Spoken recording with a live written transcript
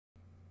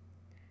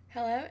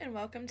Hello and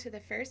welcome to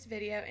the first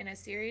video in a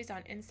series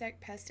on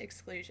insect pest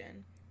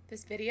exclusion.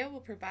 This video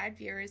will provide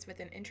viewers with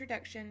an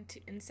introduction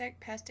to insect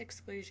pest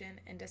exclusion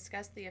and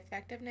discuss the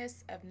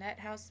effectiveness of net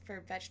house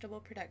for vegetable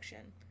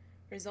production.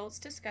 Results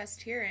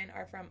discussed herein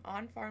are from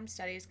on-farm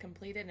studies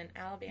completed in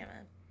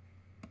Alabama.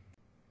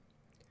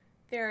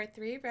 There are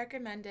 3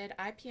 recommended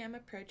IPM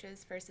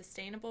approaches for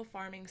sustainable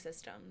farming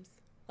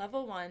systems.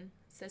 Level 1,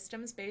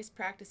 systems-based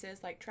practices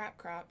like trap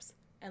crops,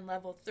 and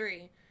Level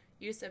 3,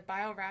 use of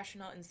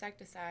biorational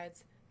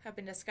insecticides, have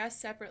been discussed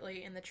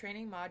separately in the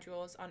training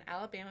modules on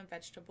Alabama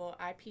Vegetable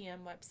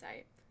IPM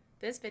website.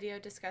 This video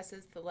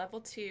discusses the Level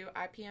 2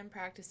 IPM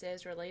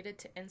practices related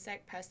to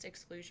insect pest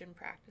exclusion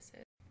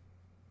practices.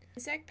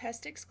 Insect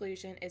pest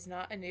exclusion is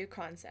not a new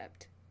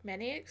concept.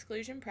 Many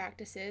exclusion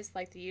practices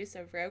like the use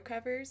of row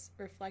covers,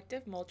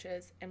 reflective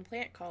mulches, and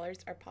plant collars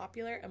are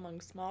popular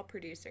among small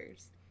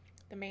producers.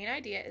 The main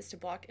idea is to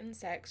block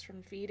insects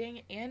from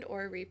feeding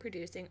and/or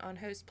reproducing on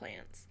host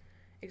plants.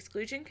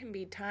 Exclusion can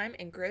be time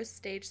and growth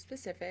stage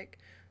specific,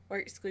 or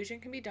exclusion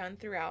can be done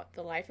throughout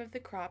the life of the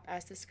crop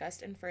as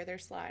discussed in further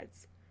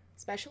slides.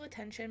 Special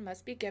attention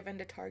must be given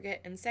to target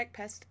insect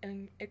pest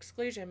and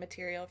exclusion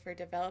material for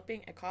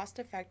developing a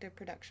cost-effective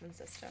production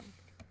system.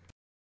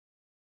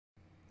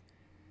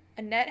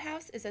 A net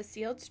house is a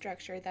sealed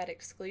structure that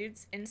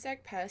excludes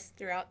insect pests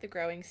throughout the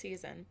growing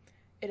season.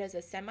 It is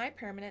a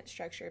semi-permanent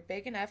structure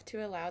big enough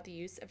to allow the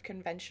use of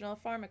conventional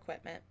farm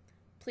equipment.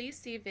 Please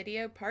see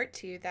video part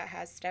 2 that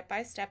has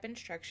step-by-step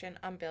instruction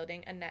on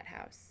building a net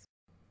house.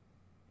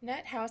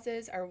 Net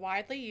houses are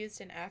widely used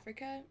in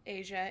Africa,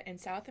 Asia, and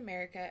South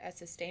America as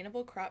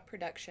sustainable crop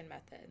production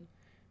method.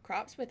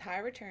 Crops with high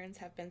returns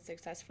have been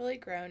successfully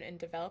grown in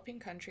developing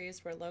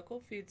countries where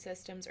local food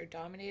systems are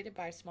dominated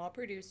by small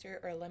producer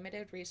or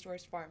limited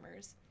resource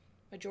farmers.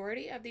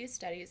 Majority of these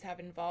studies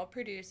have involved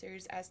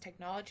producers as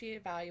technology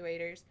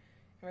evaluators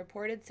and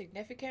reported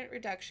significant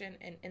reduction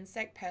in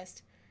insect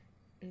pest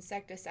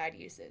insecticide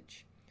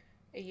usage.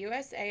 A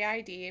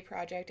USAID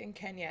project in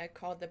Kenya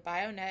called the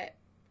BioNet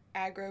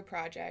Agro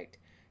Project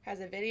has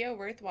a video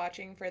worth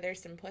watching for their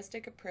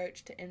simplistic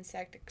approach to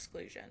insect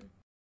exclusion.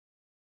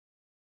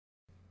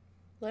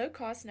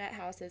 Low-cost net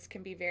houses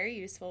can be very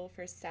useful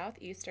for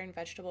southeastern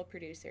vegetable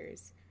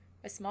producers.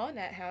 A small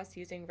net house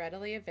using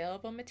readily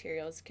available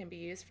materials can be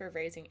used for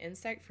raising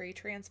insect-free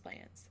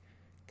transplants.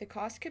 The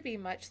cost could be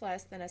much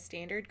less than a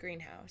standard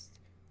greenhouse.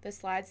 The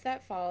slides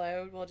that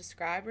follow will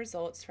describe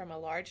results from a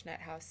large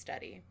net house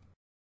study.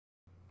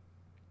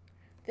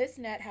 This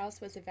net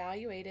house was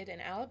evaluated in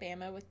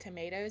Alabama with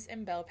tomatoes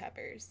and bell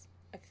peppers.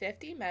 A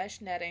 50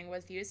 mesh netting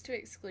was used to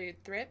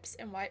exclude thrips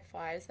and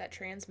whiteflies that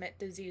transmit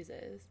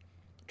diseases.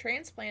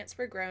 Transplants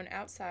were grown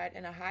outside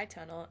in a high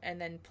tunnel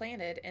and then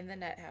planted in the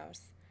net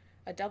house.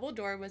 A double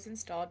door was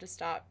installed to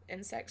stop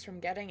insects from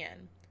getting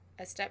in.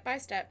 A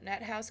step-by-step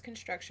net house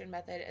construction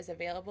method is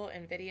available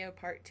in video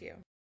part 2.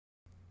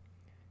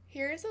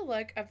 Here is a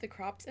look of the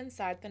crops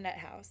inside the net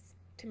house.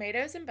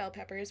 Tomatoes and bell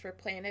peppers were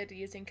planted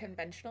using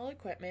conventional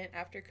equipment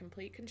after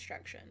complete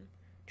construction.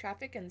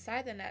 Traffic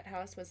inside the net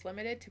house was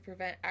limited to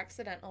prevent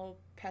accidental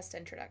pest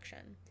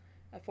introduction.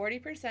 A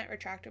 40%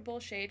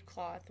 retractable shade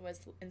cloth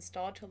was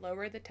installed to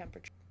lower the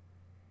temperature.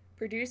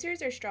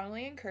 Producers are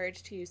strongly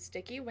encouraged to use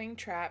sticky wing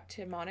trap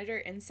to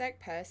monitor insect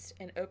pests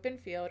in open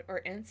field or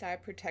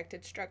inside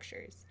protected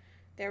structures.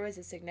 There was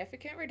a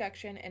significant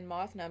reduction in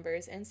moth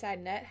numbers inside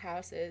net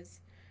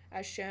houses,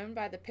 as shown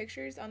by the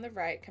pictures on the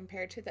right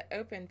compared to the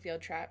open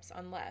field traps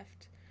on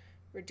left.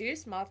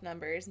 Reduced moth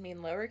numbers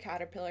mean lower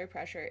caterpillar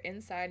pressure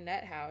inside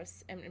net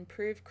house and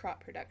improved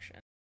crop production.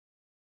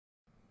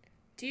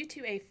 Due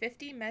to a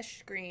 50 mesh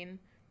screen,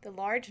 the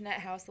large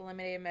net house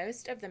eliminated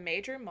most of the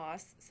major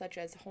moths such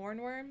as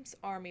hornworms,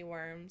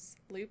 armyworms,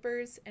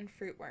 loopers, and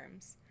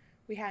fruitworms.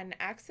 We had an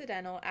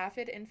accidental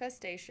aphid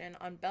infestation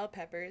on bell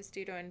peppers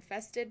due to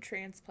infested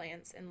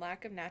transplants and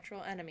lack of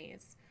natural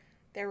enemies.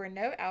 There were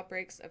no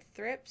outbreaks of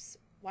thrips,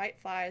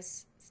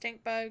 whiteflies,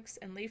 stink bugs,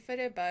 and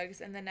leaf-footed bugs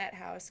in the net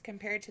house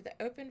compared to the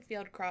open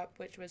field crop,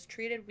 which was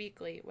treated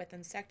weekly with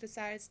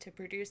insecticides to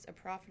produce a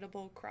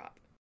profitable crop.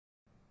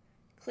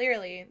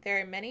 Clearly, there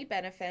are many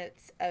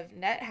benefits of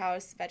net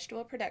house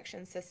vegetable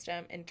production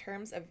system in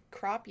terms of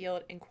crop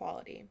yield and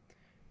quality.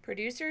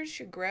 Producers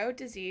should grow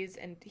disease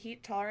and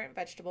heat-tolerant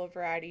vegetable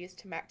varieties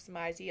to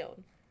maximize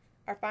yield.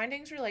 Our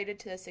findings related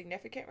to the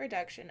significant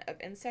reduction of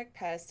insect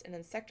pests and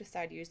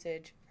insecticide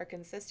usage are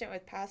consistent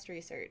with past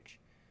research.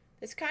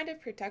 This kind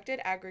of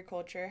protected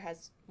agriculture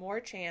has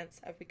more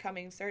chance of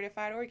becoming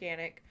certified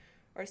organic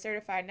or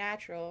certified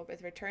natural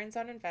with returns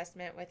on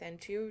investment within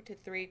 2 to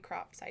 3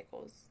 crop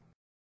cycles.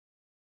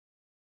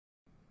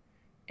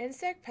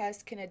 Insect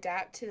pests can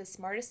adapt to the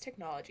smartest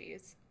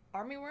technologies.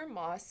 Armyworm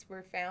moths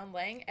were found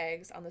laying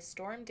eggs on the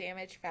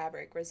storm-damaged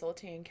fabric,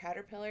 resulting in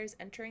caterpillars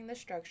entering the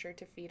structure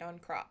to feed on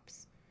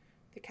crops.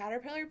 The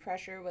caterpillar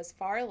pressure was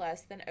far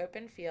less than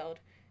open field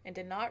and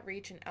did not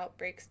reach an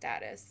outbreak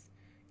status.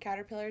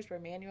 Caterpillars were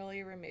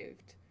manually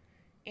removed.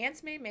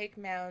 Ants may make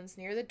mounds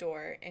near the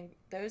door, and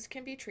those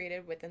can be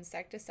treated with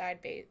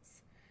insecticide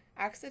baits.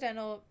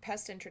 Accidental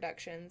pest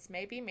introductions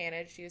may be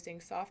managed using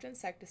soft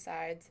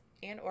insecticides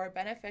and/or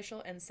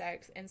beneficial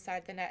insects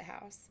inside the net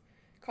house.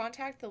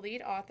 Contact the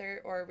lead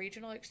author or a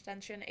regional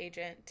extension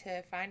agent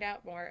to find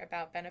out more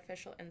about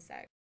beneficial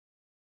insects.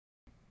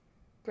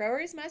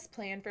 Growers must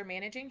plan for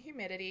managing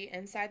humidity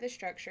inside the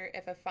structure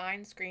if a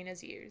fine screen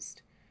is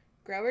used.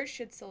 Growers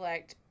should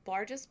select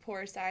largest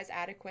pore size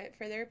adequate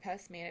for their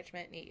pest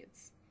management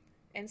needs.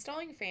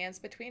 Installing fans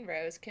between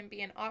rows can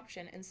be an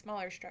option in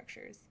smaller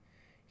structures.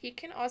 Heat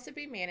can also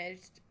be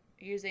managed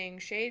using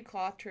shade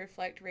cloth to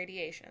reflect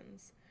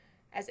radiations.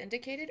 As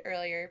indicated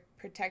earlier,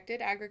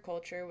 protected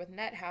agriculture with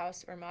net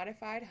house or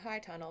modified high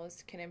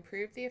tunnels can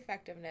improve the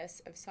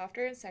effectiveness of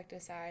softer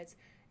insecticides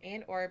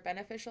and/or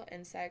beneficial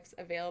insects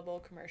available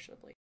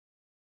commercially.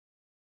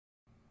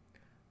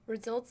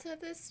 Results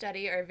of this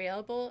study are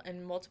available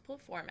in multiple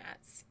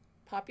formats.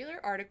 Popular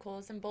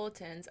articles and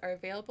bulletins are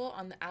available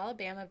on the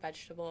Alabama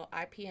Vegetable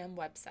IPM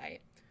website.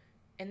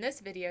 In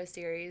this video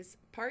series,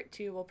 Part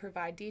 2 will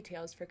provide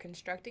details for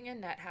constructing a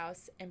net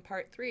house, and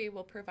Part 3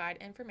 will provide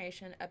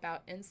information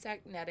about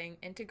insect netting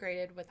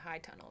integrated with high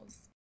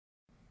tunnels.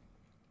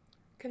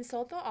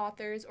 Consult the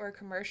authors or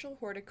commercial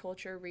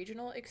horticulture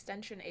regional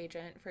extension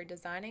agent for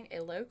designing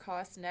a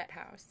low-cost net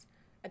house.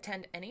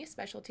 Attend any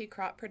specialty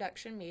crop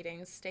production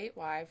meetings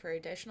statewide for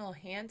additional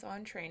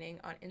hands-on training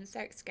on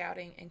insect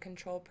scouting and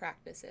control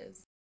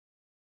practices.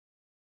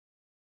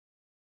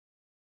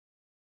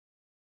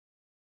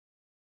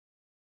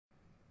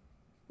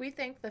 We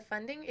thank the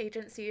funding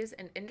agencies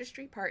and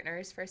industry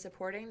partners for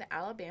supporting the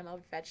Alabama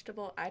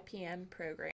Vegetable IPM program.